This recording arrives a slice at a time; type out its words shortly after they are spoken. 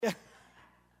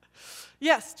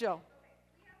Yes, Jill.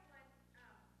 We have one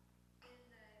in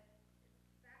the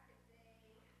back at day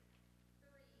 3,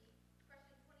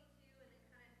 question 22, and then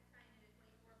kind of tying into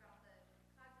 24 about the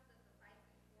causes of the fights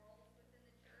and quarrels within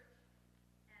the church.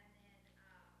 And then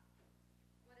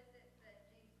what is it that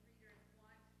James readers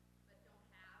want but don't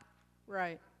have?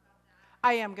 Right. Talk about that.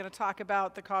 I am going to talk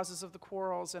about the causes of the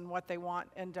quarrels and what they want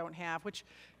and don't have, which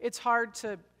it's hard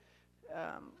to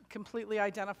completely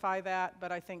identify that, but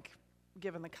I think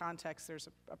given the context, there's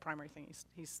a primary thing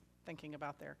he's thinking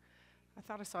about there. I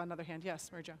thought I saw another hand. Yes,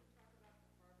 Mary Jo.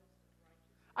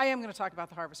 I am going to talk about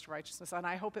the harvest of righteousness, and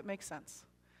I hope it makes sense.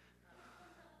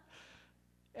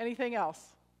 Anything else?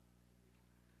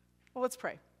 Well, let's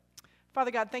pray.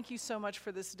 Father God, thank you so much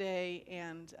for this day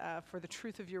and for the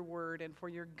truth of your word and for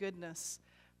your goodness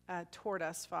toward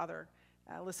us, Father.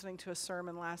 Listening to a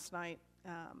sermon last night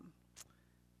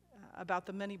about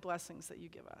the many blessings that you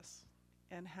give us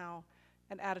and how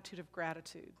an attitude of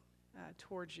gratitude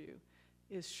towards you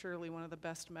is surely one of the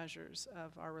best measures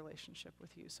of our relationship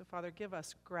with you. So, Father, give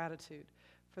us gratitude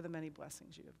for the many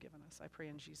blessings you have given us. I pray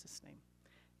in Jesus' name.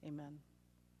 Amen.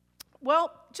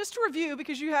 Well, just to review,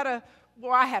 because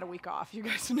I had a week off. You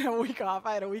guys didn't have a week off.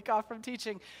 I had a week off from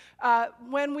teaching.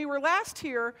 When we were last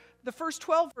here, the first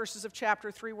 12 verses of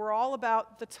chapter 3 were all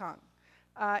about the tongue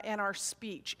and our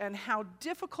speech and how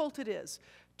difficult it is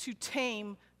to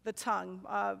tame the tongue.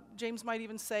 James might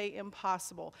even say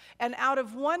impossible. And out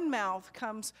of one mouth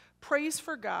comes praise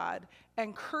for God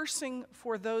and cursing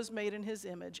for those made in his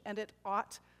image, and it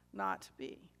ought not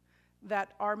be.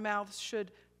 That our mouths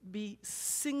should be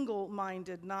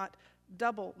single-minded, not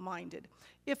double-minded.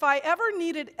 If I ever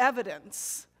needed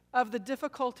evidence of the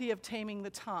difficulty of taming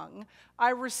the tongue, I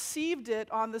received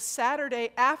it on the Saturday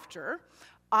after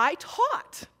I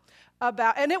taught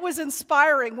about, and it was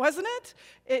inspiring, wasn't it?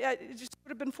 It just would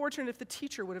have been fortunate if the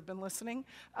teacher would have been listening,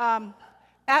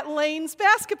 at Lane's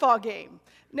basketball game.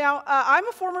 Now, I'm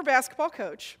a former basketball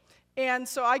coach, and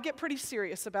so I get pretty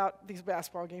serious about these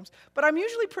basketball games, but I'm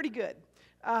usually pretty good.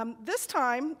 This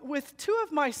time, with two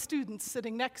of my students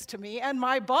sitting next to me and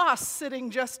my boss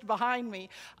sitting just behind me,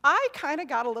 I kind of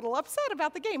got a little upset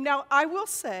about the game. Now, I will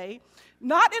say,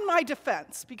 not in my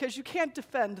defense, because you can't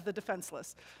defend the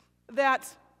defenseless,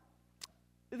 that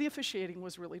the officiating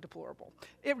was really deplorable.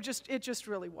 It just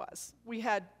really was. We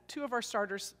had two of our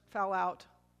starters foul out.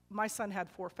 My son had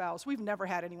 4 fouls. We've never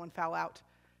had anyone foul out,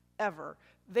 ever.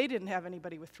 They didn't have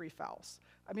anybody with 3 fouls.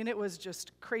 I mean, it was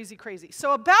just crazy, crazy.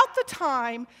 So about the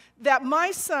time that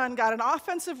my son got an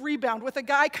offensive rebound with a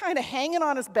guy kind of hanging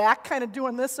on his back, kind of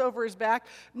doing this over his back,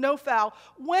 no foul,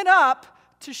 went up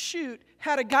to shoot,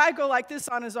 had a guy go like this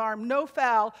on his arm, no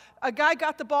foul. A guy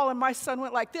got the ball and my son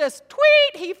went like this,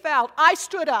 tweet, he fouled. I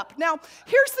stood up. Now,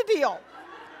 here's the deal.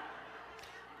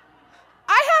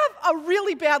 I have a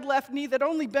really bad left knee that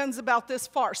only bends about this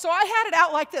far. So I had it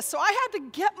out like this. So I had to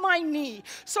get my knee.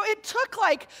 So it took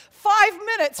like 5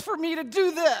 minutes for me to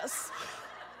do this.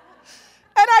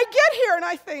 And I get here and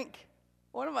I think,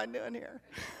 what am I doing here?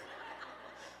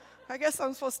 I guess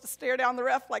I'm supposed to stare down the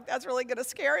ref like that's really going to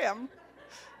scare him.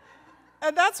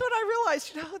 And that's when I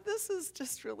realized, this is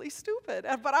just really stupid.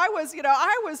 But I was,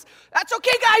 that's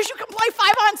okay, guys, you can play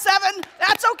 5-on-7.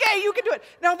 That's okay, you can do it.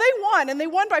 Now, they won, and they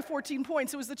won by 14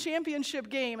 points. It was the championship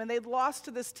game, and they'd lost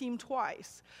to this team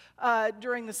twice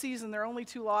during the season. There are only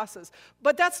 2 losses.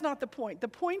 But that's not the point. The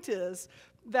point is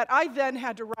that I then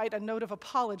had to write a note of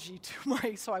apology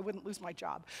so I wouldn't lose my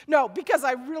job. No, because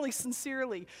I really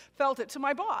sincerely felt it to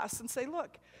my boss and say,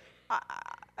 look,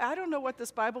 I don't know what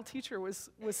this Bible teacher was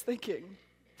thinking,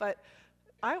 but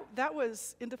that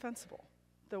was indefensible,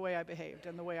 the way I behaved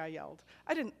and the way I yelled.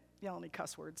 I didn't yell any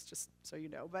cuss words, just so you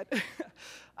know, but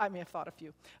I may have thought a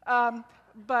few.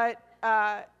 But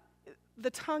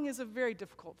the tongue is a very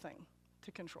difficult thing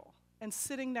to control. And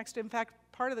sitting next to, in fact,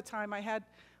 part of the time I had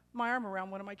my arm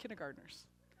around one of my kindergartners.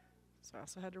 So I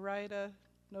also had to write a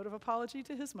note of apology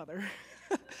to his mother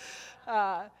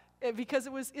because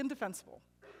it was indefensible.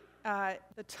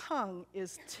 The tongue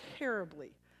is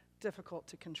terribly difficult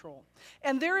to control.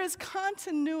 And there is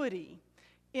continuity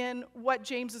in what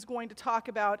James is going to talk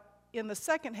about in the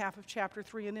second half of chapter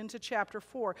 3 and into chapter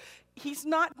 4. He's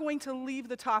not going to leave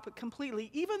the topic completely,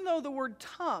 even though the word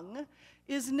tongue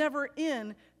is never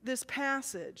in this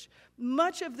passage.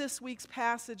 Much of this week's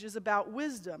passage is about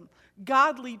wisdom,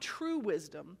 godly true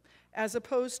wisdom, as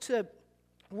opposed to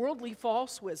worldly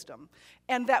false wisdom.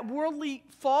 And that worldly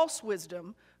false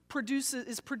wisdom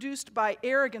is produced by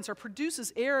arrogance, or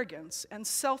produces arrogance and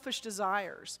selfish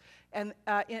desires, and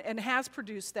has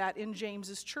produced that in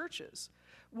James's churches,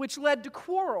 which led to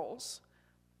quarrels,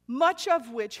 much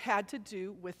of which had to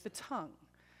do with the tongue.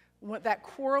 that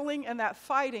quarreling and that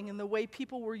fighting and the way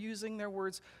people were using their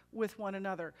words with one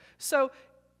another. So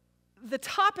the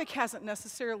topic hasn't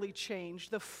necessarily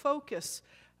changed. The focus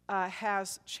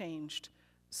has changed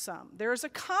some. There's a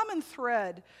common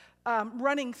thread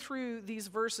running through these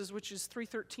verses, which is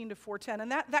 3:13 to 4:10,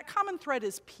 and that common thread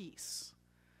is peace.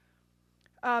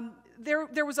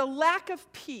 There was a lack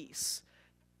of peace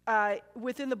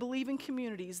within the believing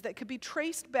communities that could be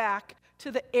traced back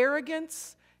to the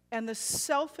arrogance and the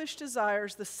selfish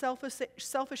desires, the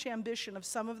selfish ambition of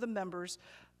some of the members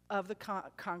of the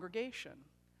congregation.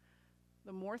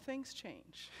 The more things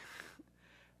change,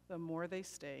 the more they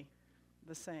stay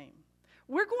the same.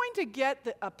 We're going to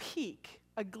get a peek,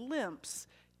 a glimpse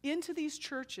into these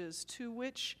churches to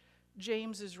which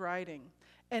James is writing.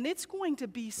 And it's going to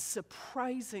be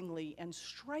surprisingly and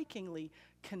strikingly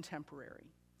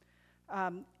contemporary.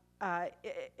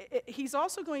 He's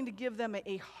also going to give them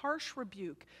a harsh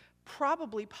rebuke,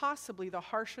 possibly the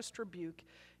harshest rebuke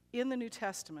in the New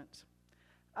Testament.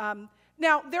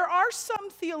 Now, there are some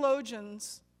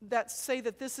theologians that say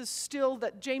that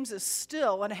that James is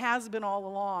still and has been all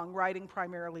along writing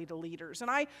primarily to leaders. And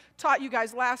I taught you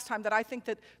guys last time that I think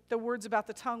that the words about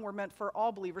the tongue were meant for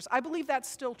all believers. I believe that's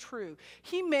still true.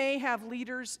 He may have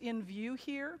leaders in view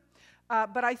here,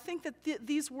 but I think that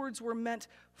these words were meant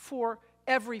for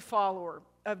every follower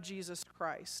of Jesus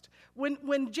Christ.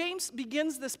 When James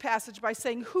begins this passage by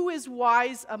saying, "Who is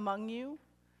wise among you?"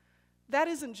 that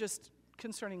isn't just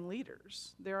concerning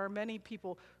leaders. There are many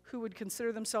people who would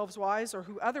consider themselves wise or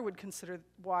who other would consider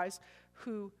wise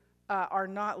who are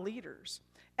not leaders.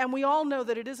 And we all know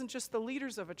that it isn't just the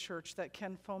leaders of a church that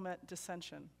can foment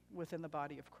dissension within the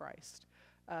body of Christ.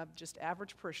 Just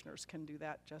average parishioners can do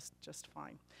that just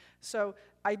fine. So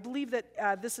I believe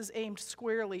that this is aimed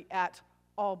squarely at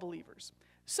all believers.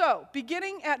 So,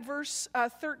 beginning at verse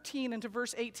 13 into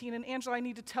verse 18, and Angela, I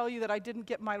need to tell you that I didn't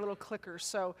get my little clicker,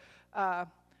 so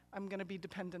I'm going to be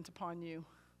dependent upon you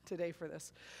today for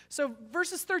this. So,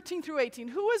 verses 13 through 18,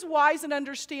 "Who is wise and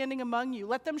understanding among you?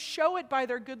 Let them show it by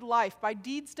their good life, by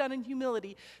deeds done in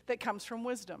humility that comes from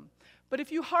wisdom. But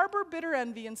if you harbor bitter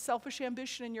envy and selfish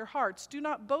ambition in your hearts, do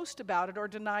not boast about it or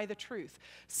deny the truth.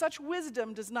 Such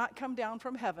wisdom does not come down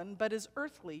from heaven, but is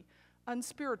earthly,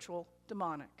 unspiritual,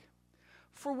 demonic.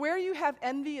 For where you have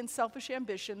envy and selfish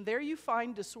ambition, there you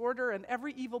find disorder and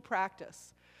every evil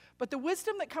practice. But the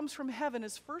wisdom that comes from heaven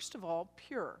is first of all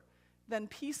pure, then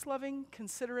peace-loving,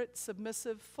 considerate,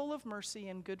 submissive, full of mercy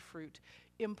and good fruit,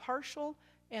 impartial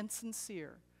and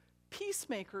sincere.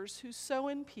 Peacemakers who sow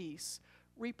in peace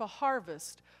reap a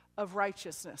harvest of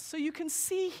righteousness." So you can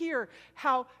see here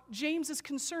how James's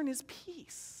concern is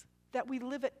peace, that we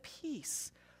live at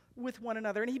peace with one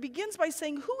another. And he begins by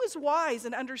saying, "Who is wise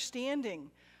and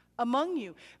understanding among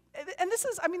you?" And this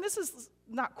is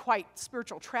not quite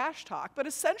spiritual trash talk, but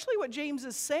essentially what James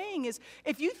is saying is,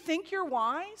 if you think you're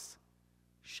wise,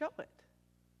 show it.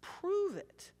 Prove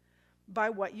it by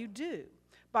what you do,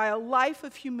 by a life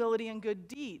of humility and good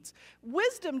deeds.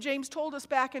 Wisdom, James told us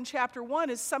back in chapter 1,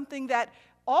 is something that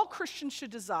all Christians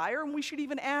should desire, and we should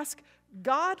even ask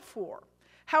God for.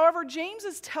 However, James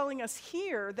is telling us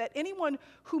here that anyone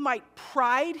who might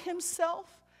pride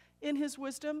himself in his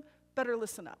wisdom better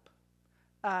listen up.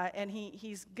 And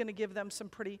he's going to give them some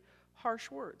pretty harsh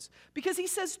words. Because he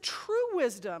says true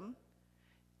wisdom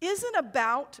isn't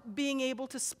about being able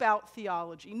to spout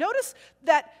theology. Notice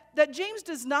that James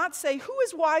does not say, "Who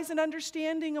is wise and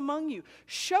understanding among you?"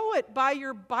 Show it by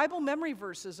your Bible memory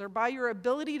verses or by your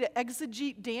ability to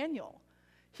exegete Daniel.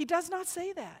 He does not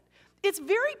say that. It's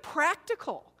very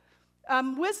practical.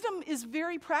 Wisdom is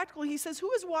very practical. He says,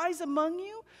 "Who is wise among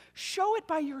you? Show it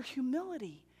by your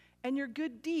humility and your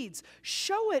good deeds.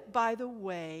 Show it by the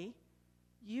way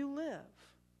you live."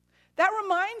 That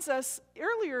reminds us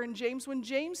earlier in James when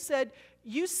James said,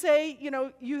 "You say,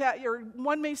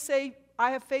 one may say,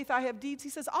 I have faith, I have deeds." He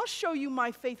says, "I'll show you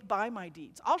my faith by my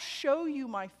deeds. I'll show you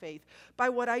my faith by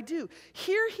what I do."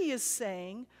 Here he is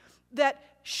saying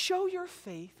that show your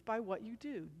faith by what you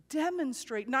do.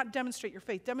 Not demonstrate your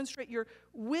faith, demonstrate your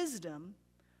wisdom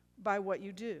by what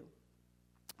you do.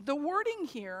 The wording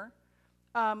here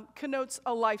connotes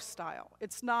a lifestyle.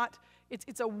 It's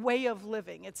a way of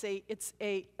living. It's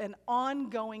an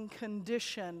ongoing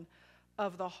condition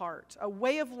of the heart, a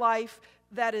way of life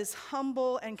that is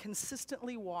humble and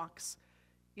consistently walks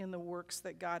in the works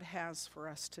that God has for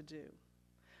us to do.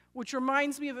 Which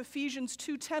reminds me of Ephesians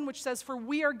 2:10, which says, "For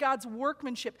we are God's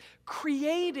workmanship,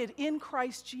 created in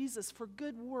Christ Jesus for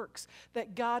good works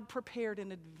that God prepared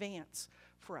in advance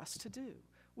for us to do."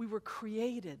 We were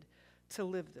created to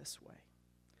live this way.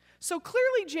 So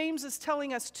clearly, James is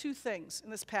telling us two things in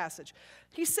this passage.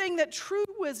 He's saying that true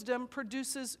wisdom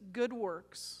produces good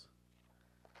works,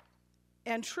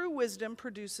 and true wisdom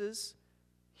produces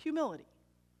humility.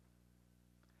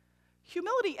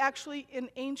 Humility, actually, in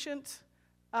ancient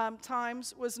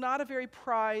times, was not a very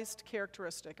prized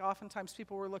characteristic. Oftentimes,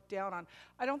 people were looked down on.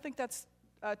 I don't think that's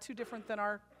too different than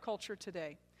our culture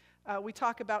today. We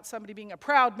talk about somebody being a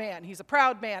proud man. He's a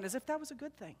proud man, as if that was a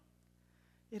good thing.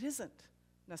 It isn't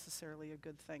necessarily a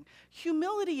good thing.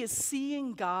 Humility is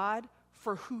seeing God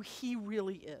for who he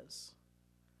really is.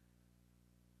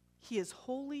 He is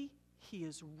holy, he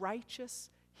is righteous,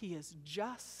 he is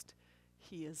just,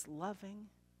 he is loving,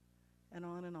 and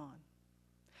on and on.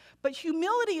 But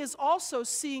humility is also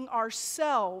seeing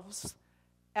ourselves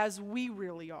as we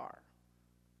really are.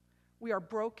 We are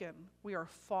broken, we are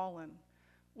fallen,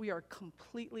 we are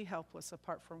completely helpless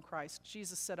apart from Christ.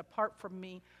 Jesus said, apart from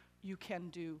me, you can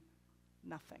do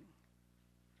nothing.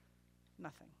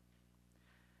 Nothing.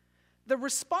 The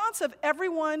response of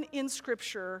everyone in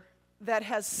Scripture that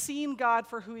has seen God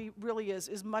for who he really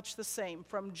is much the same.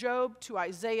 From Job to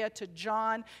Isaiah to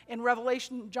John. In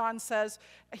Revelation, John says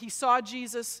he saw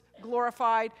Jesus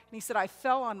glorified, and he said, I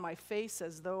fell on my face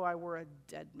as though I were a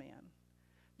dead man.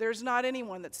 There's not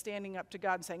anyone that's standing up to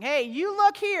God and saying, hey, you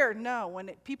look here. No, when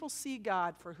people see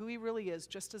God for who he really is,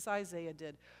 just as Isaiah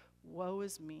did, woe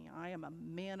is me, I am a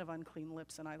man of unclean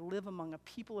lips, and I live among a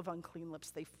people of unclean lips.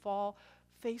 They fall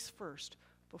face first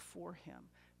before him.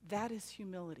 That is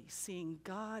humility, seeing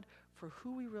God for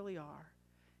who we really are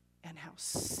and how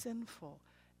sinful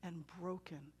and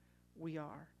broken we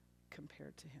are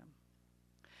compared to him.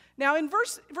 Now in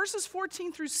verses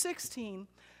 14 through 16,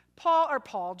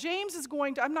 James is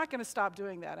going to, I'm not going to stop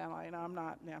doing that, am I? No, I'm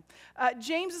not. Yeah.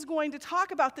 James is going to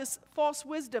talk about this false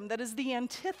wisdom that is the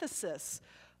antithesis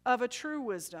of a true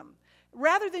wisdom.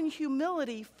 Rather than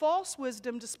humility, false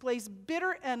wisdom displays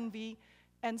bitter envy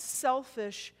and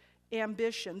selfish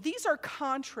ambition. These are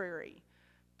contrary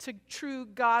to true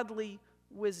godly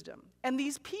wisdom. And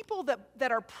these people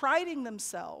that are priding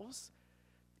themselves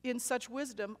in such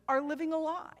wisdom are living a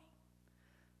lie.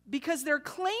 Because they're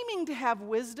claiming to have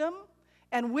wisdom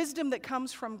and wisdom that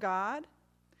comes from God,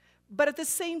 but at the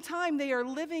same time they are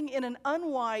living in an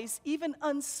unwise, even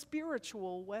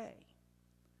unspiritual way.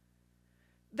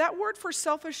 That word for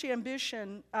selfish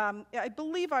ambition, I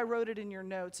believe I wrote it in your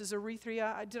notes, is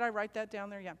erythria. Did I write that down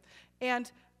there? Yeah.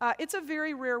 And it's a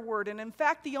very rare word. And in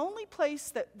fact, the only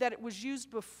place that it was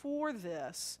used before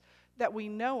this, that we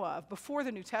know of, before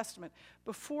the New Testament,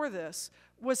 before this,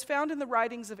 was found in the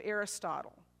writings of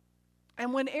Aristotle.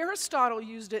 And when Aristotle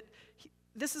used it,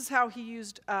 this is how he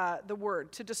used the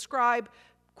word, to describe,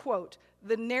 quote,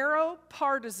 the narrow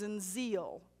partisan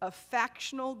zeal of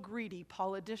factional, greedy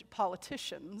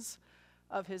politicians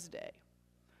of his day.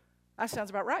 That sounds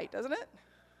about right, doesn't it?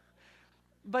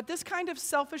 But this kind of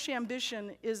selfish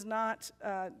ambition is not,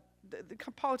 the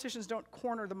politicians don't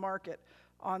corner the market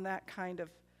on that kind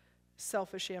of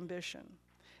selfish ambition.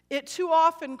 It too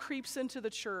often creeps into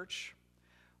the church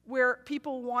where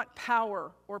people want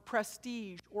power or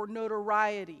prestige or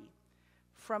notoriety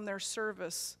from their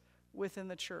service within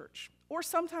the church. Or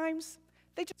sometimes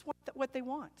they just want what they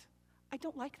want. I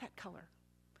don't like that color.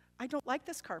 I don't like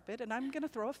this carpet, and I'm going to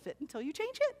throw a fit until you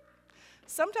change it.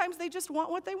 Sometimes they just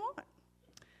want what they want.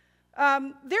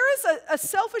 There is a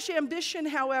selfish ambition,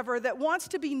 however, that wants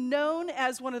to be known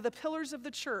as one of the pillars of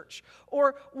the church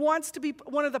or wants to be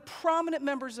one of the prominent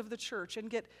members of the church and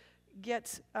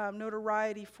get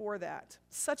notoriety for that.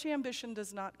 Such ambition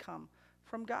does not come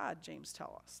from God, James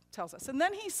tells us. And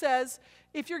then he says,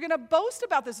 if you're going to boast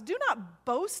about this, do not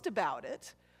boast about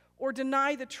it or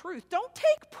deny the truth. Don't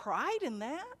take pride in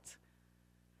that.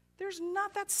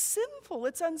 That's sinful.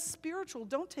 It's unspiritual.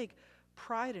 Don't take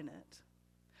pride in it.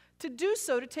 To do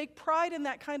so, to take pride in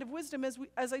that kind of wisdom,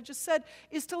 as I just said,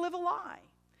 is to live a lie.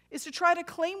 Is to try to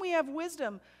claim we have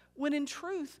wisdom when in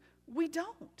truth we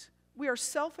don't. We are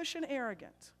selfish and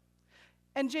arrogant.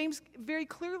 And James very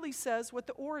clearly says what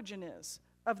the origin is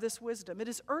of this wisdom. It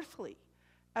is earthly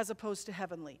as opposed to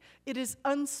heavenly. It is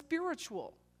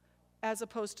unspiritual as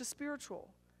opposed to spiritual.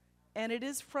 And it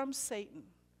is from Satan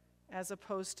as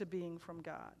opposed to being from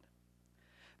God.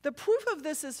 The proof of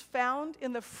this is found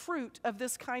in the fruit of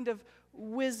this kind of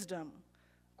wisdom,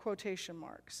 quotation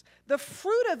marks. The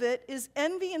fruit of it is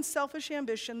envy and selfish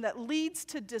ambition that leads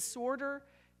to disorder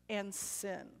and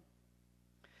sin.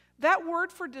 That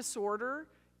word for disorder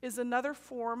is another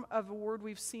form of a word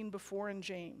we've seen before in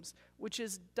James, which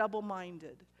is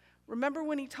double-minded. Remember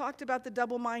when he talked about the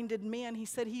double-minded man, he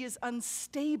said he is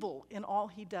unstable in all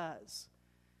he does.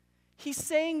 He's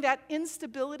saying that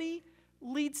instability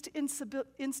leads to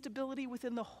instability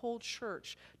within the whole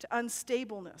church, to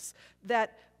unstableness,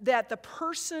 that the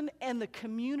person and the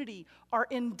community are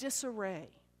in disarray.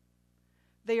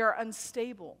 They are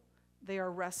unstable. They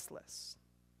are restless.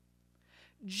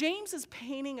 James is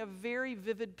painting a very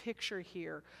vivid picture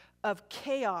here of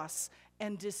chaos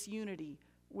and disunity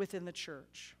within the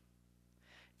church.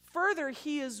 Further,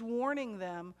 he is warning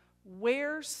them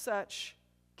where such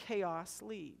chaos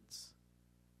leads: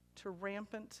 to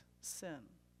rampant sin.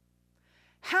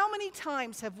 How many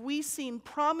times have we seen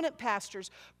prominent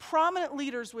pastors, prominent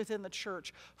leaders within the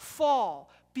church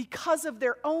fall because of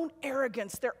their own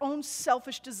arrogance, their own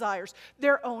selfish desires,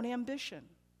 their own ambition?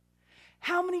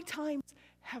 How many times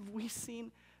have we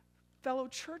seen fellow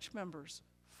church members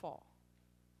fall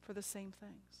for the same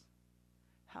things?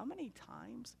 How many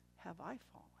times have I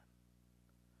fallen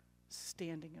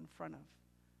standing in front of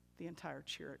the entire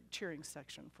cheering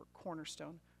section for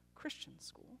Cornerstone Christian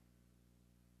School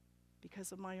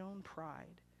because of my own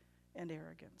pride and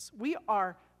arrogance? We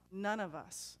are, none of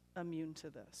us, immune to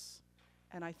this.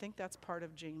 And I think that's part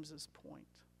of James's point.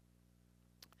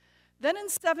 Then in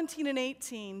 17 and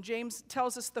 18, James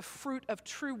tells us the fruit of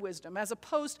true wisdom, as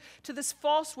opposed to this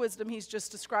false wisdom he's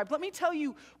just described. Let me tell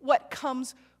you what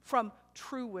comes from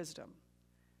true wisdom.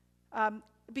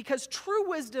 Because true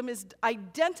wisdom is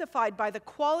identified by the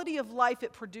quality of life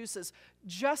it produces,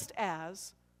 just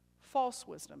as false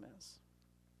wisdom is.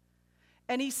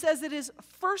 And he says it is,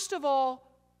 first of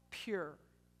all, pure.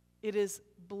 It is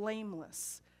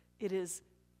blameless. It is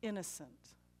innocent.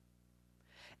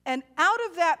 And out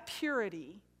of that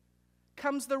purity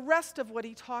comes the rest of what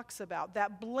he talks about.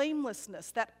 That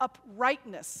blamelessness, that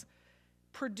uprightness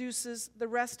produces the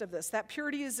rest of this. That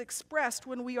purity is expressed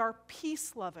when we are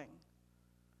peace-loving,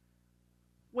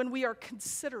 when we are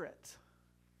considerate,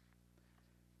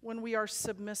 when we are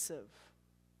submissive.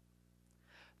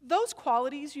 Those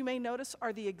qualities, you may notice,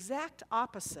 are the exact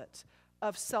opposite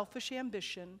of selfish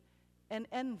ambition and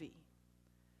envy.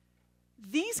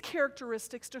 These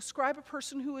characteristics describe a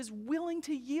person who is willing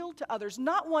to yield to others,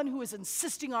 not one who is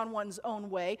insisting on one's own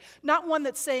way, not one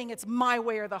that's saying it's my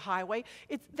way or the highway.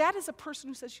 That is a person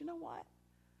who says, you know what?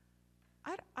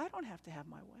 I don't have to have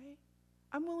my way.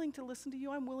 I'm willing to listen to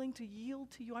you. I'm willing to yield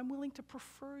to you. I'm willing to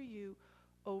prefer you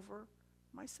over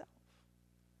myself.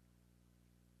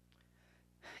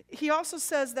 He also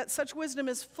says that such wisdom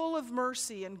is full of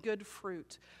mercy and good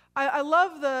fruit. I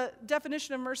love the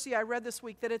definition of mercy I read this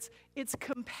week, that it's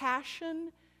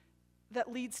compassion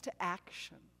that leads to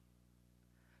action.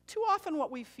 Too often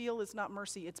what we feel is not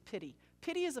mercy, it's pity.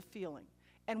 Pity is a feeling,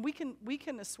 and we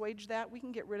can assuage that. We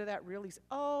can get rid of that really easily.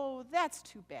 Oh, that's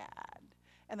too bad,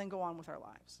 and then go on with our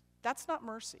lives. That's not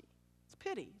mercy. It's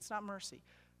pity. It's not mercy.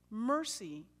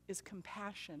 Mercy is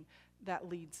compassion that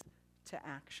leads to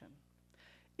action.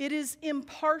 It is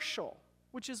impartial,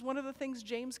 which is one of the things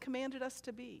James commanded us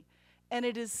to be, and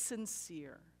it is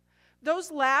sincere.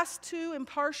 Those last two,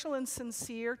 impartial and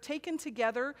sincere, taken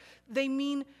together, they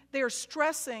are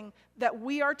stressing that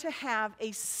we are to have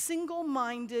a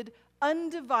single-minded,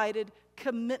 undivided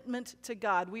commitment to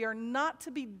God. We are not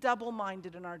to be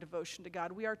double-minded in our devotion to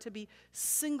God. We are to be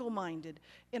single-minded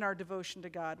in our devotion to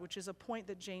God, which is a point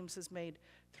that James has made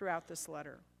throughout this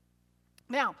letter.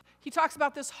 Now, he talks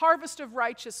about this harvest of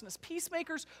righteousness.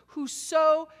 Peacemakers who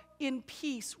sow in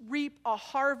peace reap a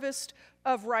harvest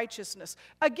of righteousness.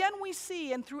 Again, we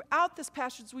see, and throughout this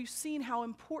passage, we've seen how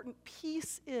important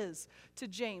peace is to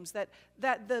James, that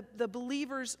the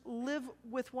believers live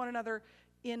with one another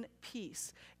in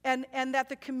peace, and that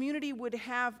the community would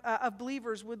have, of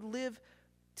believers would live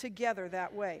together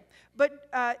that way. But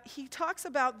he talks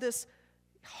about this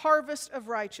harvest of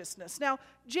righteousness. Now,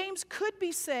 James could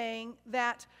be saying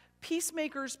that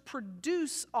peacemakers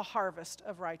produce a harvest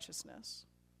of righteousness,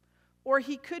 or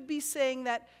he could be saying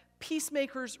that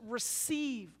peacemakers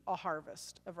receive a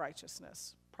harvest of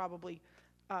righteousness, probably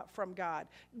from God.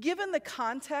 Given the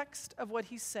context of what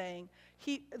he's saying,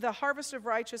 the harvest of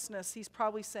righteousness, he's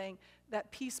probably saying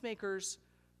that peacemakers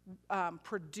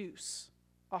produce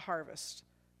a harvest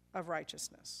of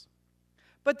righteousness.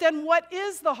 But then what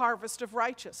is the harvest of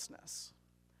righteousness?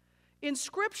 In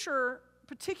Scripture,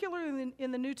 particularly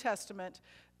in the New Testament,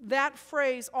 that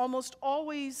phrase almost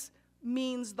always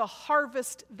means the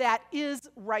harvest that is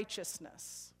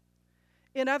righteousness.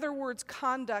 In other words,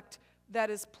 conduct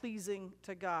that is pleasing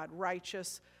to God,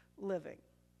 righteous living.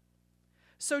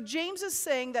 So James is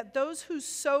saying that those who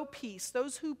sow peace,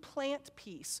 those who plant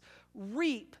peace,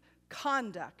 reap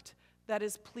conduct that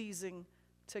is pleasing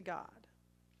to God.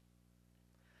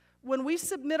 When we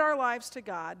submit our lives to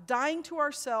God, dying to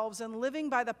ourselves and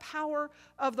living by the power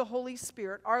of the Holy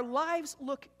Spirit, our lives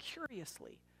look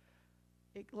curiously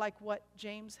like what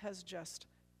James has just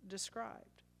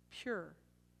described: pure,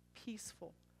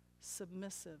 peaceful,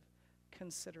 submissive,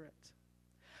 considerate.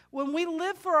 When we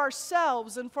live for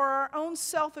ourselves and for our own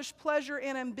selfish pleasure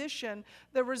and ambition,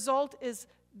 the result is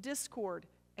discord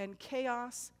and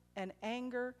chaos and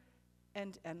anger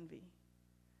and envy.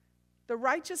 The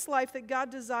righteous life that God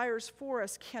desires for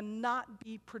us cannot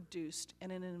be produced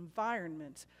in an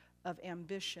environment of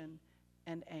ambition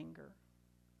and anger.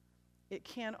 It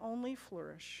can only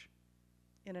flourish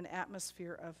in an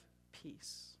atmosphere of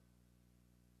peace.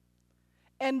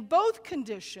 And both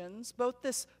conditions, both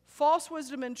this false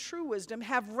wisdom and true wisdom,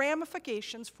 have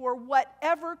ramifications for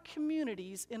whatever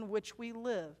communities in which we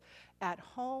live, at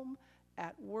home,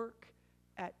 at work,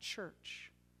 at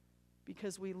church,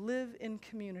 because we live in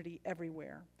community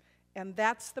everywhere. And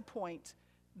that's the point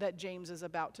that James is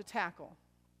about to tackle.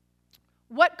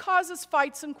 What causes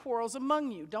fights and quarrels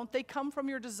among you? Don't they come from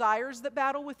your desires that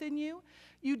battle within you?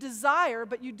 You desire,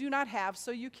 but you do not have,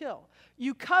 so you kill.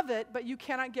 You covet, but you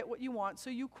cannot get what you want, so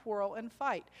you quarrel and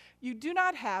fight. You do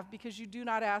not have because you do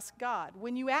not ask God.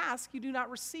 When you ask, you do not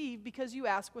receive because you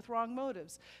ask with wrong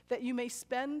motives, that you may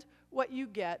spend what you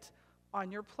get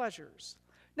on your pleasures.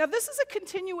 Now, this is a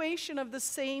continuation of the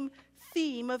same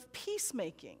theme of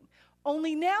peacemaking.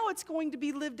 Only now it's going to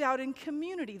be lived out in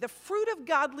community. The fruit of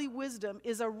godly wisdom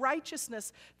is a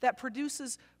righteousness that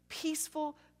produces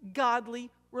peaceful,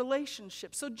 godly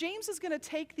relationships. So James is going to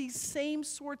take these same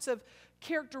sorts of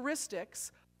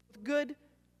characteristics,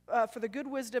 for the good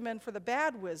wisdom and for the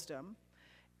bad wisdom,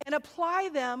 and apply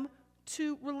them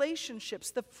to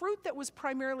relationships. The fruit that was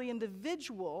primarily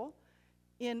individual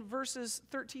in verses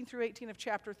 13 through 18 of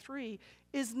chapter 3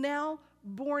 is now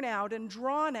borne out and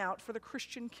drawn out for the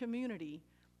Christian community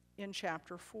in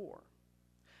chapter 4.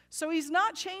 So he's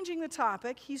not changing the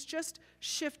topic, he's just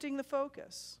shifting the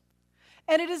focus.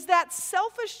 And it is that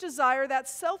selfish desire, that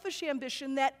selfish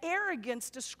ambition, that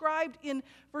arrogance described in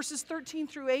verses 13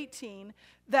 through 18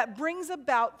 that brings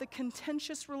about the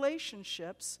contentious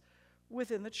relationships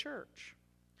within the church.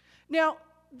 Now,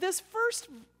 this first,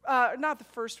 not the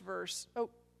first verse,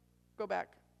 go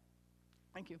back.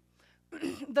 Thank you.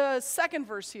 The second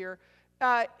verse here,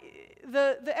 the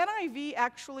NIV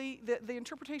actually, the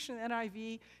interpretation of the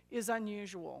NIV is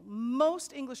unusual.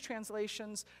 Most English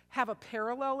translations have a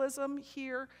parallelism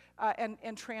here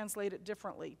and translate it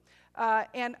differently.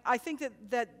 And I think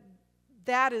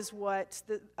that is what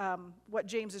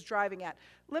James is driving at.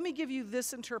 Let me give you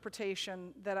this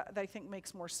interpretation that I think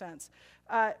makes more sense.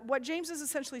 What James is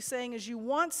essentially saying is you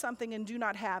want something and do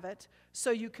not have it,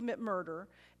 so you commit murder,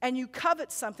 and you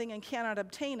covet something and cannot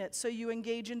obtain it, so you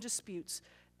engage in disputes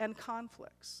and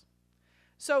conflicts.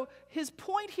 So his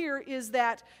point here is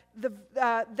that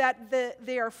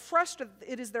they are frustrated.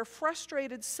 It is their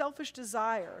frustrated, selfish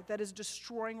desire that is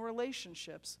destroying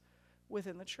relationships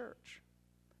within the church.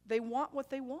 They want what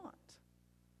they want,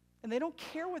 and they don't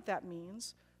care what that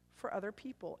means for other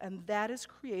people, and that is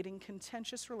creating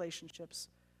contentious relationships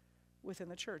within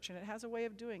the church, and it has a way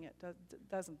of doing it,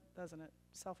 doesn't it?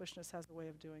 Selfishness has a way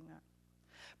of doing that.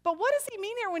 But what does he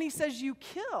mean here when he says you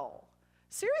kill?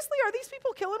 Seriously, are these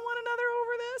people killing one another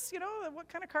over this? You know, what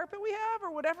kind of carpet we have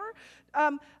or whatever?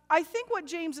 I think what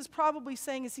James is probably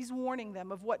saying is he's warning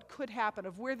them of what could happen,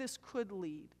 of where this could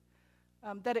lead,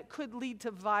 that it could lead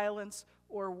to violence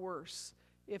or worse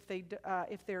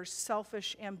if their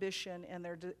selfish ambition and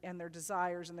their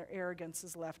desires and their arrogance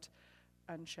is left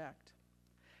unchecked.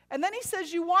 And then he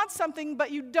says you want something,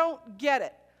 but you don't get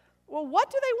it. Well,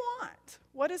 what do they want?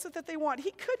 What is it that they want?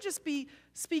 He could just be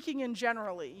speaking in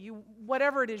generally.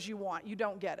 Whatever it is you want, you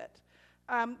don't get it.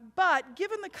 But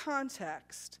given the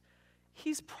context,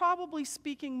 he's probably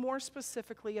speaking more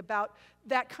specifically about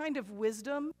that kind of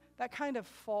wisdom, that kind of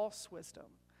false wisdom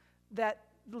that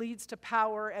leads to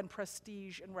power and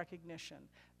prestige and recognition.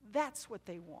 That's what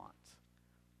they want.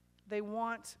 They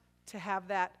want to have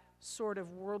that sort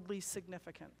of worldly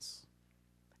significance.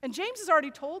 And James has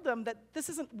already told them that this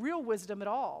isn't real wisdom at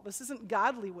all. This isn't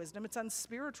godly wisdom. It's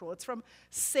unspiritual. It's from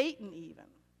Satan even.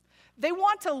 They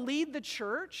want to lead the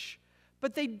church,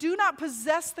 but they do not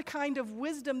possess the kind of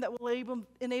wisdom that will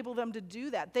enable them to do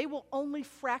that. They will only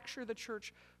fracture the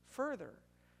church further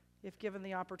if given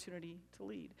the opportunity to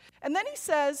lead. And then he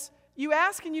says, you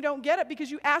ask and you don't get it because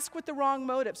you ask with the wrong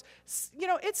motives. You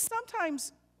know, it's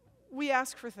sometimes we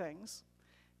ask for things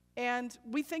and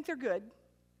we think they're good,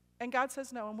 and God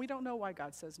says no, and we don't know why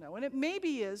God says no. And it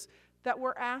maybe is that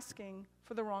we're asking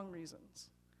for the wrong reasons,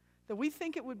 that we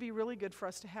think it would be really good for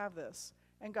us to have this,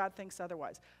 and God thinks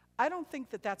otherwise. I don't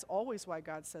think that that's always why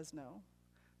God says no.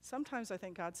 Sometimes I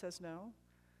think God says no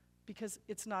because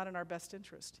it's not in our best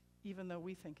interest, even though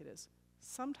we think it is.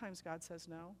 Sometimes God says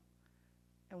no,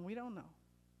 and we don't know.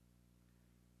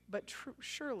 But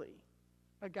surely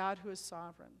a God who is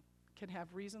sovereign can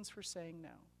have reasons for saying no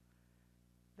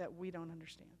that we don't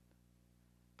understand.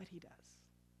 But he does.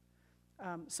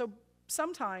 So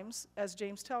sometimes, as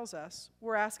James tells us,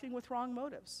 we're asking with wrong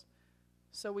motives.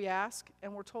 So we ask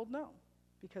and we're told no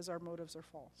because our motives are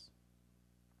false.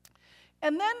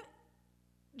 And then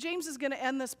James is going to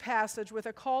end this passage with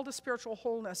a call to spiritual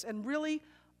wholeness and really,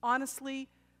 honestly,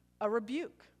 a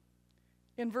rebuke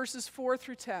in verses 4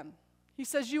 through 10. He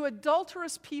says, "You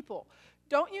adulterous people,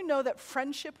 don't you know that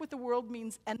friendship with the world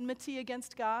means enmity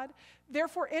against God?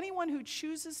 Therefore, anyone who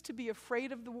chooses to be a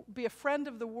friend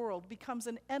of the world becomes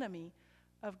an enemy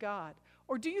of God.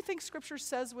 Or do you think Scripture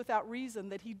says without reason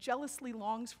that he jealously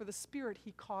longs for the Spirit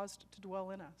he caused to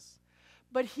dwell in us?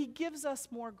 But he gives us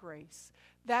more grace.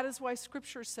 That is why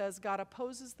Scripture says God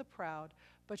opposes the proud,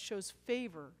 but shows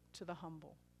favor to the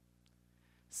humble.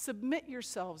 Submit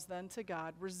yourselves then to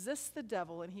God. Resist the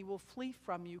devil, and he will flee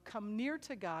from you. Come near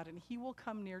to God, and he will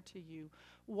come near to you.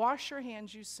 Wash your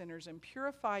hands, you sinners, and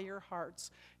purify your hearts,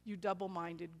 you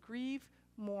double-minded. Grieve,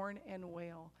 mourn, and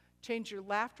wail. Change your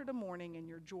laughter to mourning and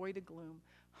your joy to gloom.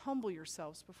 Humble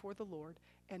yourselves before the Lord,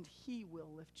 and he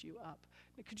will lift you up."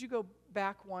 Now, could you go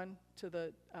back one to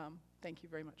the, thank you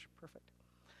very much, perfect.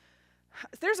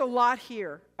 There's a lot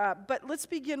here, but let's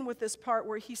begin with this part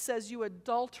where he says, "You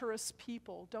adulterous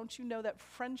people, don't you know that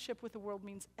friendship with the world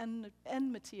means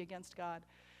enmity against God?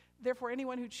 Therefore,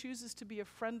 anyone who chooses to be a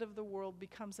friend of the world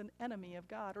becomes an enemy of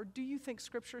God. Or do you think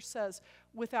Scripture says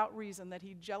without reason that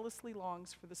he jealously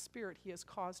longs for the Spirit he has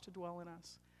caused to dwell in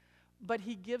us? But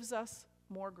he gives us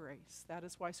more grace. That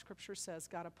is why Scripture says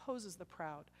God opposes the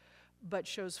proud, but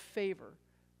shows favor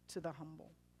to the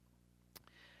humble."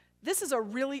 This is a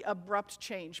really abrupt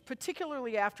change,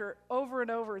 particularly after over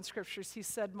and over in Scriptures he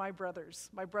said, my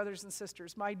brothers and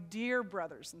sisters, my dear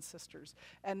brothers and sisters.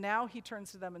 And now he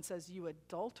turns to them and says, "You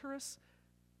adulterous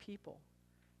people."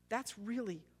 That's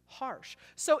really harsh.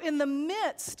 So in the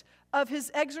midst of his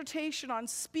exhortation on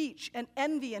speech and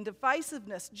envy and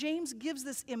divisiveness, James gives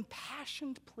this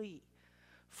impassioned plea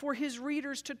for his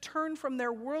readers to turn from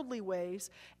their worldly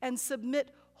ways and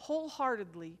submit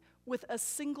wholeheartedly with a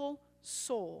single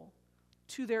soul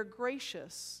to their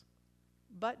gracious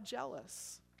but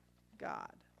jealous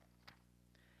God.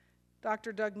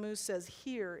 Dr. Doug Moose says,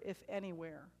 "Here, if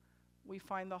anywhere, we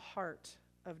find the heart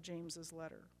of James's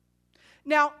letter."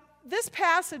 Now, this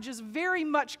passage is very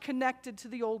much connected to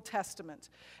the Old Testament.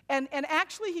 And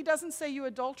actually, he doesn't say you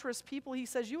adulterous people, he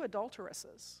says you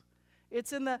adulteresses.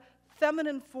 It's in the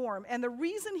feminine form. And the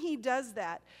reason he does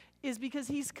that is because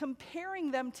he's comparing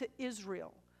them to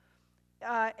Israel.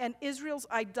 And Israel's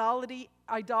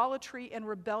idolatry and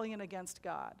rebellion against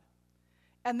God.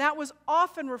 And that was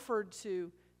often referred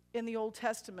to in the Old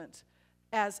Testament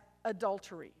as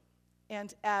adultery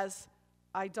and as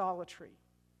idolatry.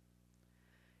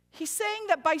 He's saying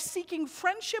that by seeking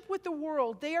friendship with the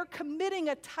world, they are committing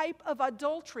a type of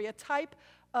adultery, a type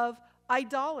of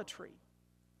idolatry.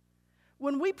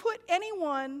 When we put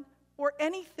anyone or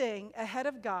anything ahead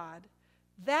of God,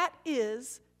 that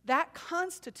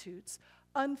constitutes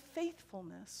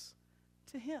unfaithfulness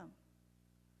to him.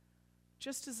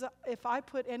 Just as if I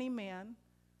put any man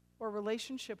or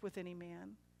relationship with any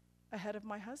man ahead of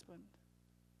my husband,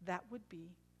 that would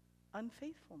be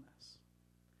unfaithfulness.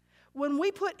 When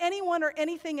we put anyone or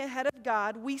anything ahead of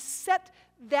God, we set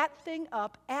that thing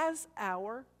up as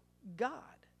our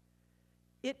God.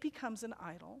 It becomes an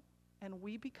idol, and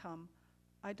we become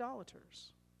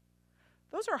idolaters.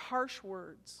 Those are harsh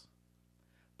words.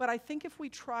 But I think if we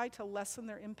try to lessen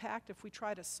their impact, if we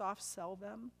try to soft sell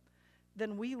them,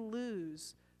 then we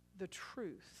lose the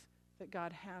truth that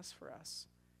God has for us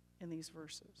in these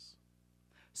verses.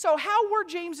 So how were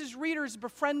James's readers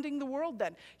befriending the world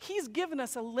then? He's given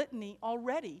us a litany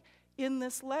already in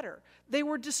this letter. They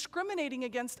were discriminating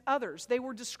against others. They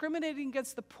were discriminating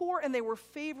against the poor, and they were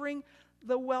favoring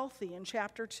the wealthy in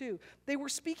chapter 2. They were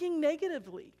speaking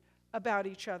negatively about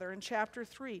each other in chapter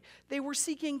 3. They were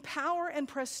seeking power and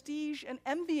prestige and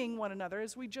envying one another,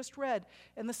 as we just read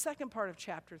in the second part of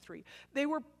chapter 3. They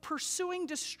were pursuing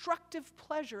destructive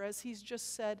pleasure, as he's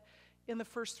just said in the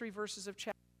first 3 verses of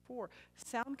chapter 4.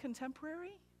 Sound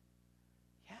contemporary?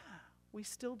 Yeah, we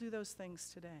still do those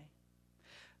things today.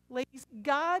 Ladies,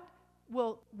 God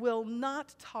will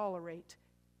not tolerate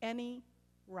any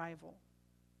rival.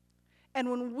 And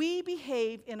when we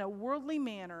behave in a worldly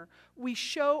manner, we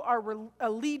show our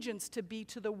allegiance to be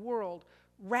to the world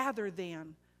rather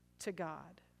than to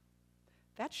God.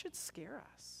 That should scare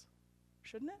us,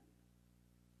 shouldn't it?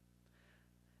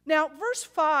 Now, verse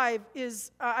 5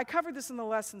 is, I covered this in the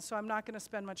lesson, so I'm not going to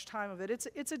spend much time of it.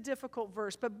 It's a difficult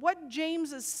verse, but what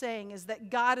James is saying is that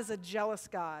God is a jealous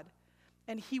God,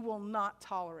 and he will not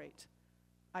tolerate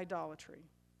idolatry.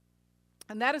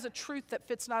 And that is a truth that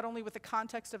fits not only with the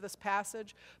context of this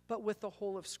passage, but with the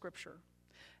whole of Scripture.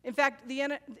 In fact,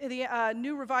 the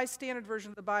New Revised Standard Version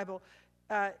of the Bible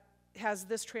has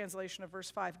this translation of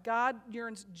verse 5. God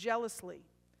yearns jealously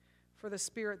for the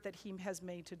Spirit that he has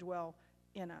made to dwell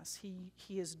in us.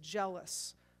 He is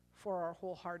jealous for our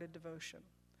wholehearted devotion.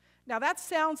 Now that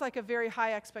sounds like a very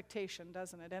high expectation,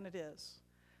 doesn't it? And it is.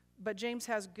 But James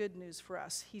has good news for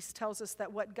us. He tells us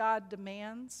that what God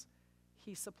demands,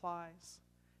 he supplies.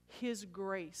 His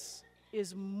grace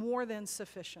is more than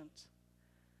sufficient.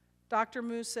 Dr.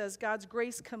 Moose says God's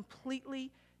grace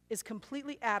is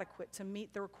completely adequate to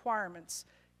meet the requirements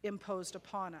imposed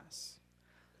upon us.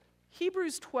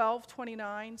 Hebrews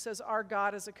 12:29 says our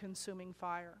God is a consuming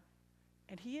fire.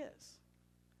 And he is.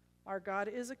 Our God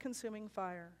is a consuming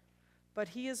fire. But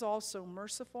he is also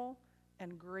merciful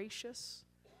and gracious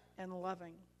and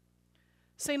loving.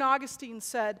 St. Augustine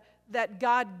said that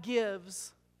God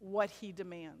gives what he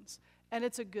demands. And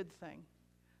it's a good thing,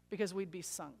 because we'd be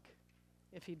sunk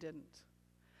if he didn't.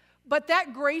 But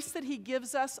that grace that he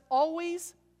gives us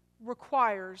always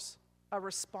requires a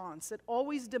response. It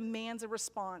always demands a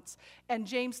response. And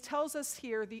James tells us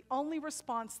here the only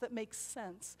response that makes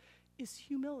sense is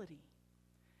humility.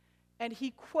 And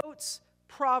he quotes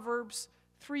Proverbs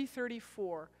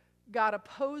 3:34. God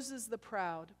opposes the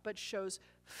proud, but shows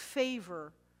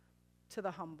favor to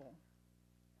the humble.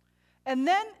 And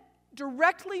then,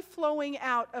 directly flowing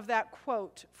out of that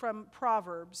quote from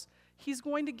Proverbs, he's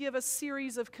going to give a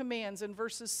series of commands in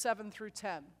verses 7 through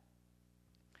 10.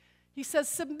 He says,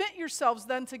 submit yourselves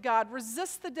then to God.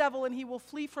 Resist the devil and he will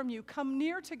flee from you. Come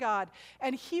near to God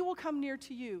and he will come near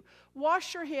to you.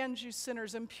 Wash your hands, you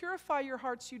sinners, and purify your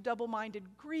hearts, you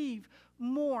double-minded. Grieve,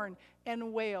 mourn,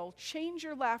 and wail. Change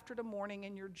your laughter to mourning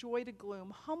and your joy to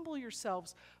gloom. Humble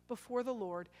yourselves before the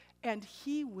Lord and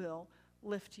he will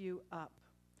lift you up.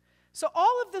 So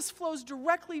all of this flows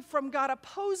directly from God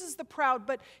opposes the proud,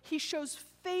 but he shows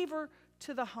favor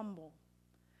to the humble.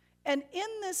 And in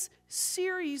this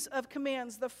series of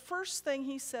commands, the first thing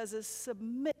he says is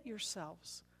submit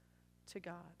yourselves to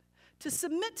God. To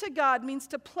submit to God means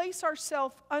to place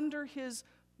ourselves under his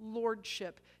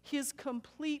lordship, his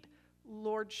complete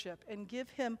lordship, and give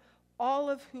him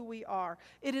all of who we are.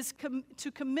 It is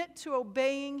to commit to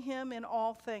obeying him in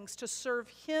all things, to serve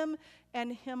him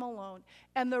and him alone.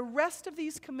 And the rest of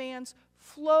these commands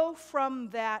flow from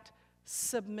that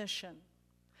submission.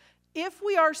 If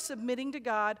we are submitting to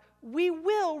God, we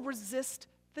will resist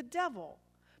the devil,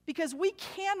 because we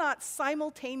cannot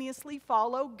simultaneously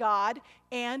follow God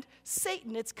and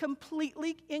Satan. It's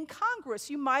completely incongruous.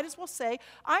 You might as well say,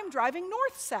 I'm driving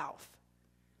north-south.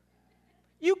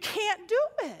 You can't do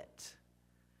it.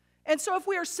 And so if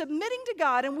we are submitting to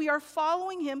God and we are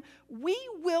following him, we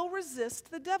will resist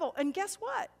the devil. And guess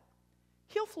what?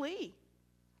 He'll flee.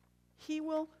 He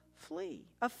will flee.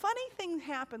 A funny thing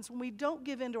happens when we don't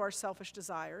give in to our selfish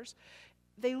desires.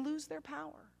 They lose their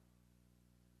power,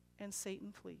 and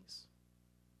Satan flees.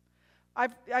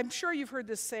 I'm sure you've heard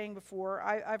this saying before.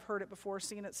 I've heard it before,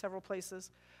 seen it several places.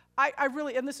 I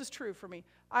really, and this is true for me,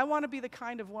 I want to be the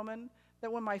kind of woman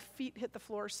that when my feet hit the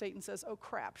floor, Satan says, oh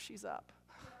crap, she's up.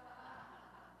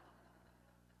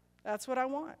 That's what I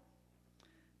want.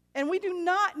 And we do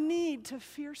not need to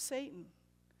fear Satan.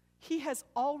 He has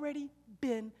already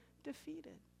been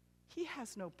defeated. He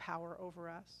has no power over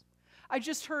us. I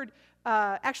just heard,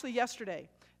 actually yesterday,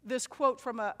 this quote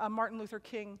from a Martin Luther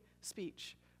King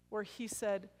speech where he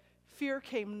said, fear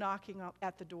came knocking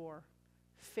at the door.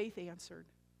 Faith answered,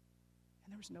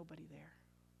 and there was nobody there.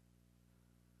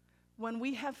 When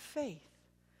we have faith,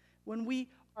 when we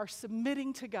are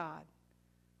submitting to God,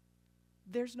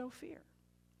 there's no fear.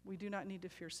 We do not need to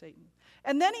fear Satan.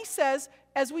 And then he says,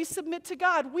 as we submit to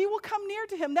God, we will come near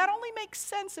to him. That only makes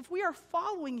sense if we are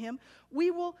following him, we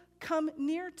will come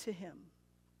near to him.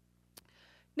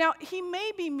 Now, he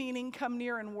may be meaning come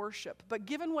near and worship, but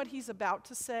given what he's about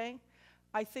to say,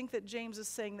 I think that James is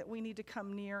saying that we need to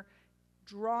come near,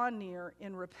 draw near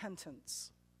in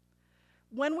repentance.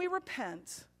 When we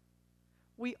repent,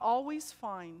 we always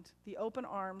find the open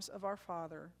arms of our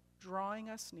Father drawing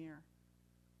us near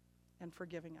and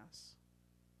forgiving us.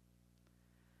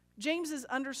 James is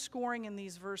underscoring in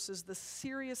these verses the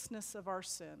seriousness of our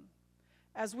sin.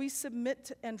 As we submit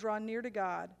to and draw near to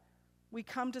God, we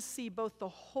come to see both the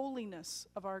holiness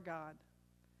of our God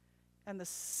and the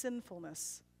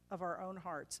sinfulness of our own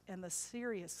hearts and the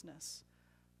seriousness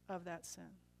of that sin.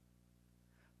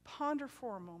 Ponder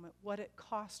for a moment what it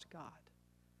cost God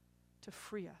to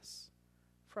free us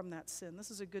from that sin.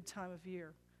 This is a good time of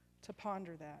year to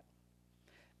ponder that.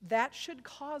 That should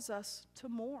cause us to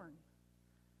mourn.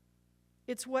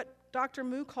 It's what Dr.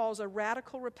 Moo calls a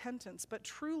radical repentance, but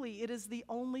truly it is the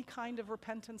only kind of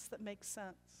repentance that makes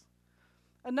sense.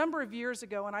 A number of years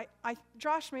ago, and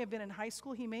Josh may have been in high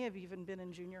school, he may have even been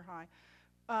in junior high,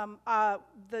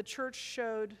 the church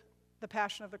showed The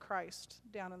Passion of the Christ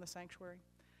down in the sanctuary,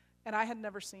 and I had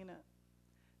never seen it.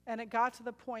 And it got to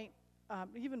the point,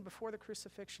 even before the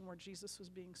crucifixion, where Jesus was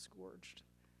being scourged,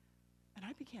 and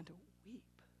I began to weep.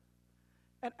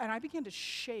 And I began to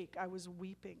shake. I was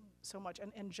weeping so much.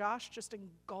 And Josh just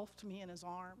engulfed me in his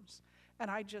arms.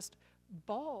 And I just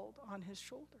bawled on his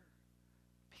shoulder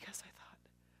because I thought,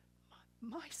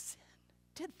 my sin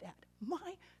did that.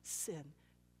 My sin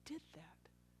did that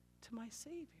to my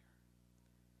Savior.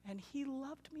 And he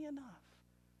loved me enough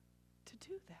to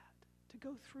do that, to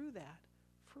go through that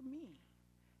for me.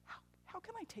 How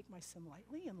can I take my sin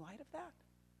lightly in light of that?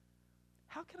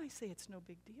 How can I say it's no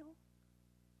big deal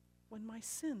when my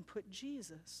sin put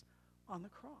Jesus on the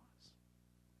cross?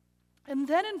 And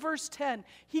then in verse 10,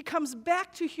 he comes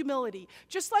back to humility.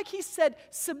 Just like he said,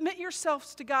 submit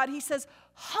yourselves to God, he says,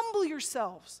 humble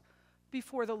yourselves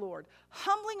before the Lord.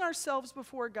 Humbling ourselves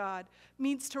before God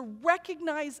means to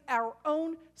recognize our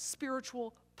own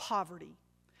spiritual poverty,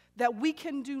 that we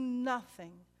can do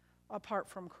nothing apart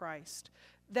from Christ,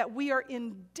 that we are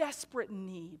in desperate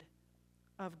need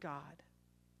of God,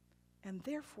 and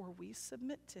therefore we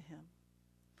submit to him.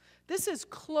 This is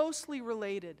closely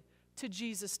related to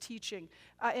Jesus' teaching.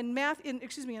 In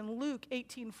Luke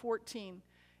 18:14,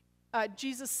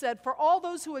 Jesus said, "For all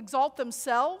those who exalt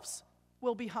themselves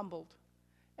will be humbled,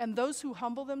 and those who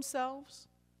humble themselves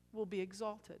will be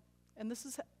exalted." And this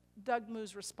is Doug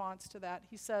Moo's response to that.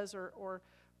 He says, or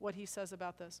what he says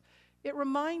about this. It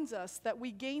reminds us that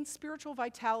we gain spiritual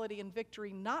vitality and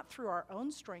victory not through our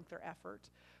own strength or effort,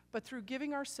 but through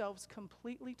giving ourselves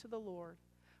completely to the Lord.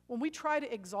 When we try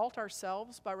to exalt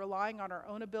ourselves by relying on our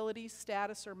own abilities,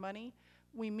 status, or money,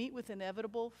 we meet with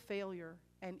inevitable failure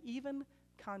and even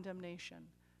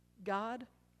condemnation. God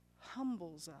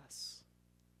humbles us.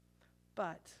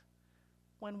 But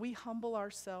when we humble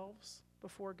ourselves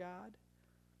before God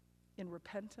in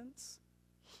repentance,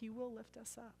 he will lift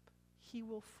us up. He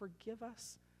will forgive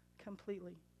us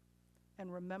completely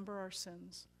and remember our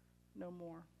sins no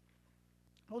more.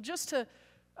 Well, just to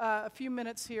a few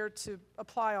minutes here to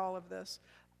apply all of this.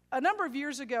 A number of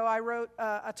years ago, I wrote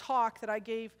a talk that I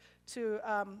gave to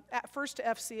first to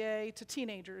FCA, to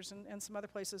teenagers, and some other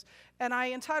places, and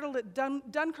I entitled it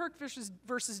Dunkirk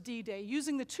versus D-Day,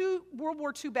 using the two World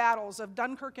War II battles of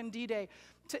Dunkirk and D-Day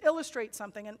to illustrate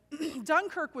something. And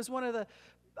Dunkirk was one of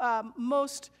the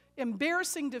most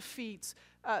embarrassing defeats.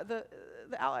 The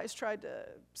Allies tried to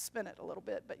spin it a little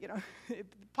bit, but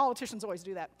politicians always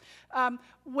do that,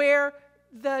 where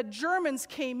the Germans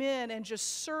came in and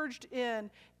just surged in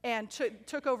and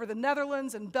took over the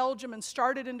Netherlands and Belgium and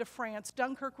started into France.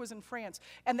 Dunkirk was in France.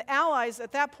 And the Allies,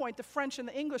 at that point, the French and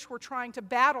the English, were trying to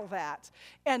battle that.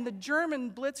 And the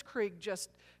German blitzkrieg just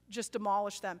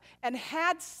demolished them. And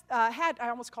had I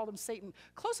almost called him Satan,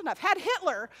 close enough, had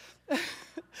Hitler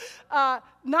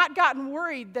not gotten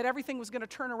worried that everything was going to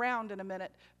turn around in a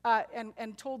minute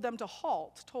and told them to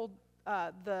halt, told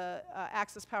the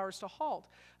Axis powers to halt,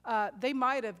 they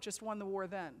might have just won the war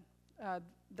then.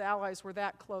 The Allies were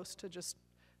that close to just,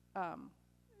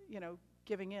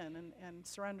 giving in and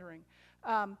surrendering.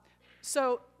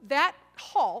 So that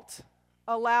halt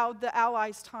allowed the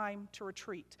Allies time to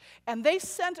retreat. And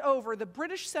the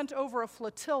British sent over a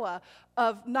flotilla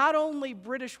of not only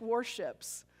British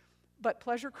warships, but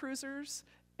pleasure cruisers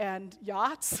and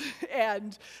yachts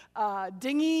and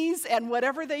dinghies and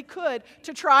whatever they could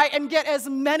to try and get as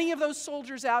many of those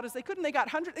soldiers out as they could. And they got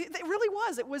hundreds. It really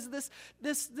was. It was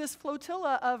this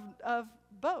flotilla of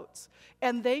boats.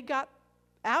 And they got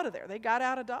out of there. They got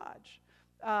out of Dodge.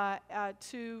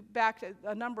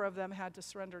 A number of them had to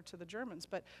surrender to the Germans.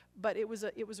 But it was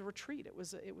a retreat. It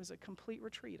was a complete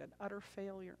retreat, an utter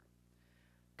failure.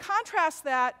 Contrast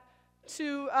that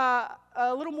to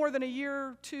a little more than a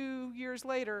year, 2 years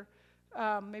later,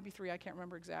 maybe 3, I can't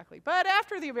remember exactly, but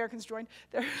after the Americans joined,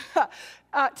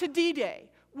 to D-Day,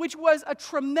 which was a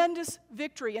tremendous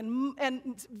victory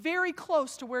and very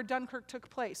close to where Dunkirk took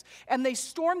place. And they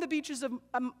stormed the beaches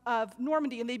of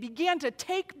Normandy, and they began to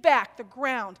take back the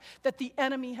ground that the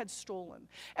enemy had stolen.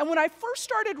 And when I first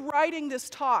started writing this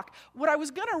talk, what I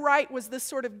was going to write was this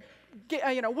sort of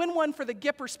win one for the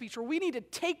Gipper speech, where we need to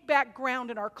take back ground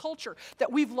in our culture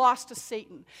that we've lost to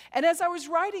Satan. And as I was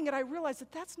writing it, I realized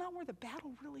that that's not where the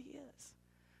battle really is.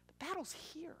 battle's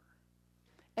here.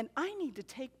 And I need to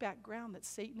take back ground that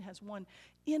Satan has won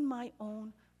in my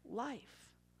own life,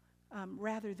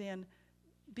 rather than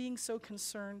being so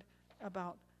concerned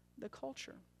about the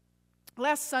culture.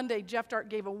 Last Sunday, Jeff Dart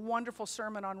gave a wonderful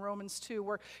sermon on Romans 2,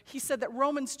 where he said that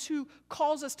Romans 2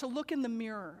 calls us to look in the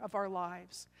mirror of our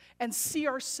lives and see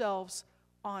ourselves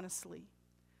honestly.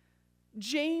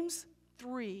 James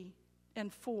 3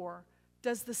 and 4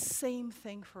 does the same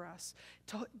thing for us.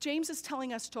 James is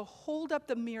telling us to hold up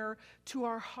the mirror to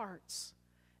our hearts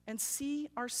and see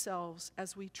ourselves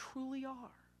as we truly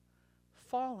are,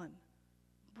 fallen,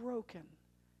 broken,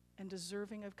 and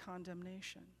deserving of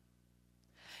condemnation.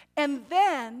 And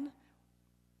then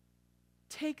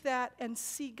take that and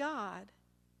see God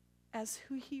as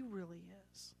who He really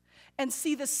is. And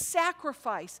see the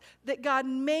sacrifice that God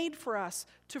made for us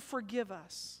to forgive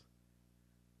us,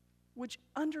 which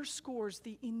underscores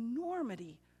the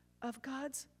enormity of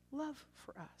God's love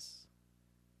for us.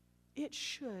 It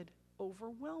should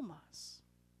overwhelm us.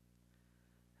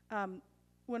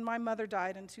 When my mother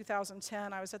died in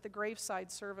 2010, I was at the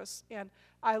graveside service, and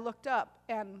I looked up,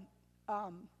 and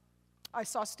I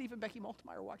saw Steve and Becky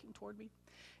Multmeyer walking toward me.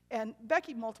 And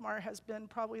Becky Multmeyer has been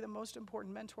probably the most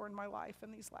important mentor in my life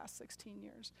in these last 16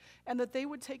 years. And that they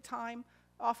would take time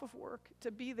off of work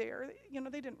to be there. You know,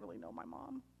 they didn't really know my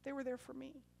mom. They were there for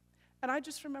me. And I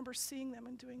just remember seeing them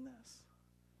and doing this.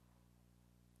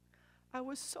 I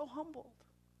was so humbled.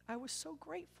 I was so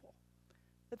grateful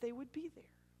that they would be there.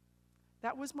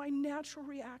 That was my natural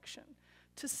reaction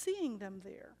to seeing them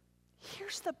there.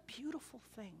 Here's the beautiful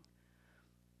thing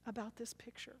about this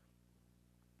picture.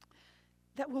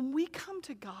 That when we come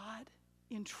to God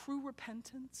in true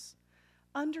repentance,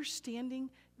 understanding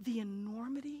the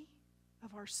enormity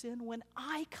of our sin, when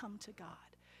I come to God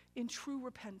in true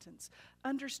repentance,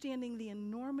 understanding the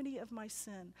enormity of my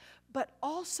sin, but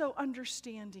also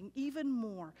understanding even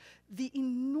more the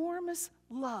enormous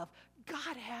love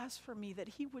God has for me, that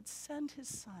He would send His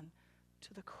Son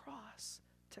to the cross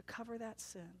to cover that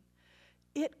sin,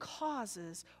 it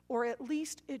causes, or at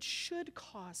least it should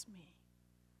cause me,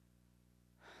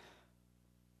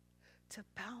 to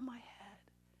bow my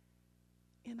head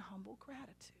in humble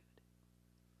gratitude.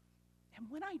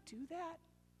 And when I do that,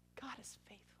 God is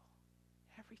faithful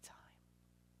every time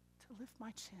to lift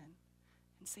my chin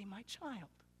and say, my child,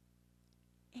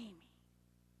 Amy,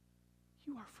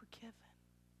 you are forgiven.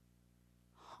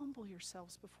 Humble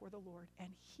yourselves before the Lord, and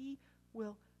He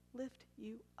will lift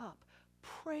you up.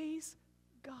 Praise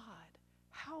God.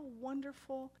 How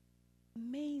wonderful,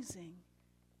 amazing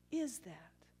is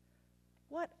that?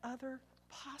 What other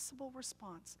possible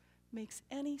response makes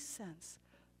any sense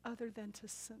other than to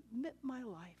submit my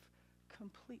life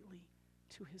completely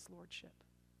to His lordship?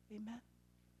 Amen?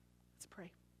 Let's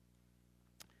pray.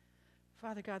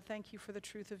 Father God, thank You for the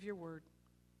truth of Your word.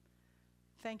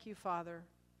 Thank You, Father,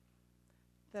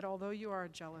 that although You are a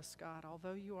jealous God,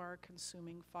 although You are a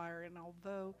consuming fire, and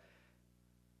although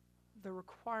the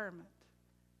requirement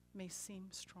may seem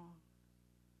strong,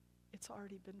 it's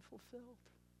already been fulfilled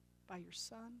by Your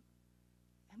Son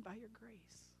and by Your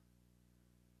grace.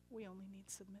 We only need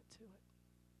to submit to it.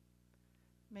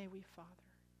 May we, Father,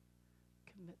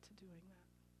 commit to doing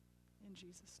that. In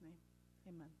Jesus' name,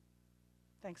 amen.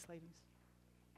 Thanks, ladies.